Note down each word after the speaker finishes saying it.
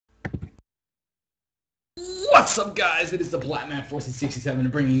What's up, guys? It is the Black Man Forces 67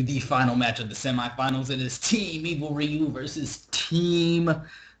 bringing you the final match of the semifinals. It is Team Evil Ryu versus Team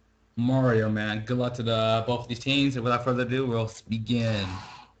Mario, man. Good luck to both of these teams, and without further ado, we'll begin.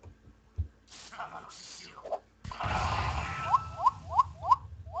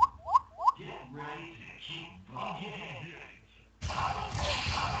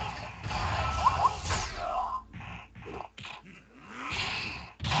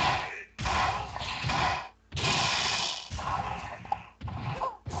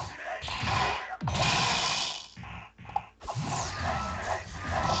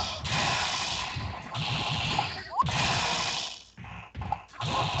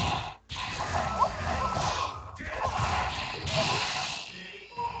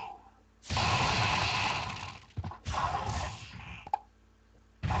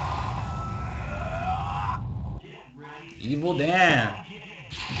 Evil Dan.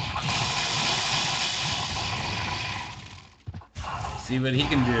 See what he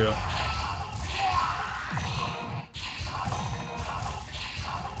can do.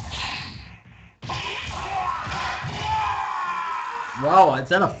 Wow, is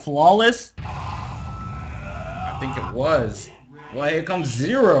that a flawless? I think it was. Well, here comes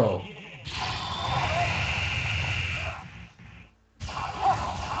Zero.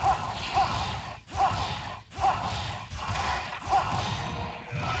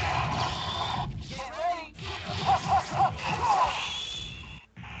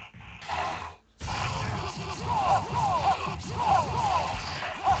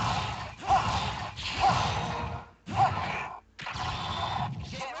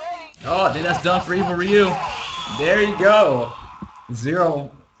 Oh, I think that's done for Evil Ryu. There you go. Zero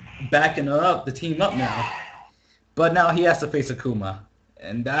backing up the team up now. But now he has to face Akuma.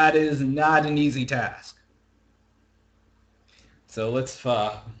 And that is not an easy task. So let's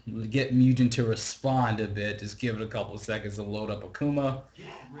get M.U.G.E.N to respond a bit. Just give it a couple of seconds to load up Akuma.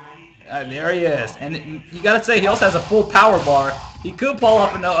 There he is. And you gotta say, he also has a full power bar. He could pull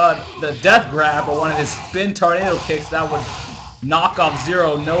up the death grab or one of his spin tornado kicks. That would knock off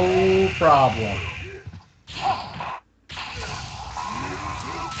Zero, no problem.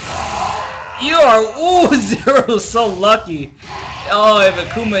 You are, ooh, Zero's so lucky. Oh, if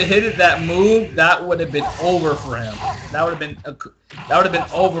Akuma hit that move, that would have been over for him. That would have been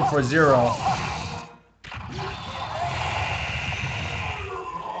over for Zero.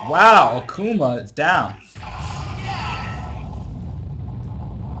 Wow, Akuma is down.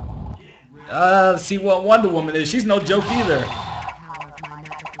 See what Wonder Woman is. She's no joke either.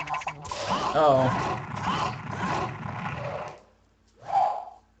 Uh-oh.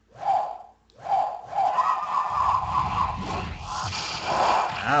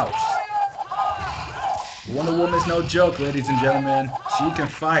 Ouch. Wonder Woman's no joke, ladies and gentlemen. She can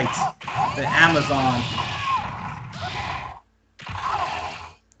fight. The Amazon.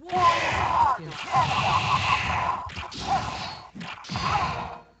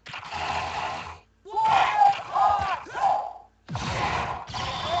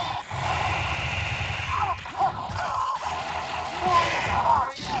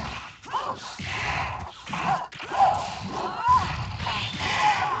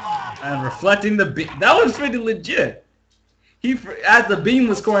 And reflecting the beam. That was pretty legit. As the beam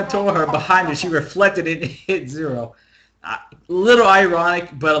was going toward her, behind her, she reflected it and hit Zero. A little ironic,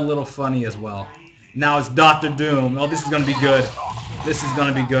 but a little funny as well. Now it's Dr. Doom. Oh, this is going to be good. This is going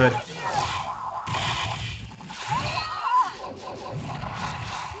to be good.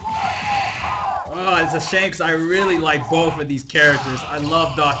 Oh, it's a shame because I really like both of these characters. I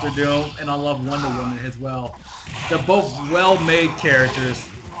love Dr. Doom and I love Wonder Woman as well. They're both well-made characters.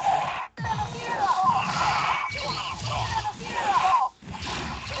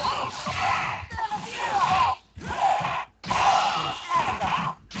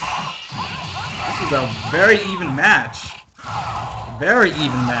 A very even match. Very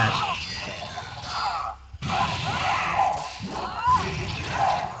even match.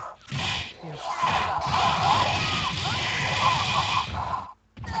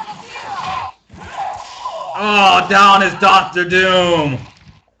 Oh, down is Dr. Doom.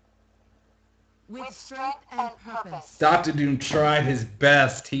 With strength and purpose. Dr. Doom tried his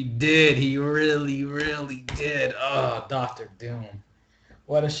best. He did. He really, really did. Oh, Dr. Doom.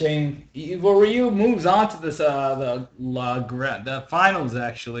 What a shame. Evil Ryu moves on to this the finals.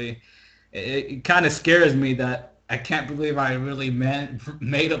 Actually, it kind of scares me that I can't believe I really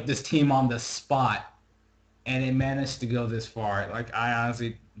made up this team on the spot, and it managed to go this far. Like, I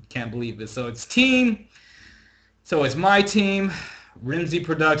honestly can't believe it. So it's team. So it's my team, Rimsey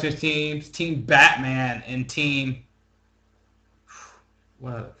Productions team, Team Batman, and Team.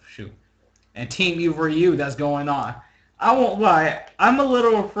 What? Shoot. and Team Evil Ryu that's going on. I won't lie, I'm a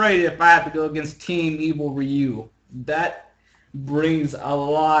little afraid if I have to go against Team Evil Ryu. That brings a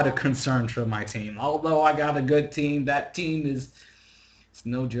lot of concern to my team. Although I got a good team, that team is it's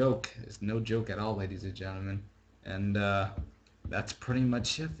no joke. It's no joke at all, ladies and gentlemen. And that's pretty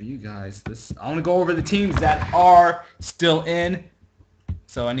much it for you guys. I want to go over the teams that are still in.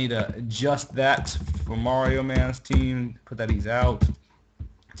 So I need to adjust that for Mario Man's team. Put that he's out.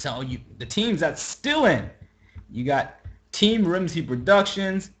 So the teams that's still in, you got Team Rimsey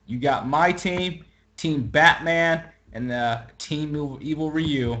Productions, you got my team, Team Batman, and Team Evil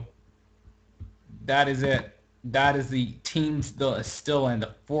Ryu. That is it. That is the teams still in,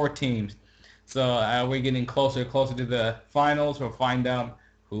 the four teams. So we're getting closer and closer to the finals. We'll find out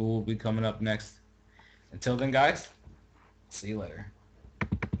who will be coming up next. Until then, guys, see you later.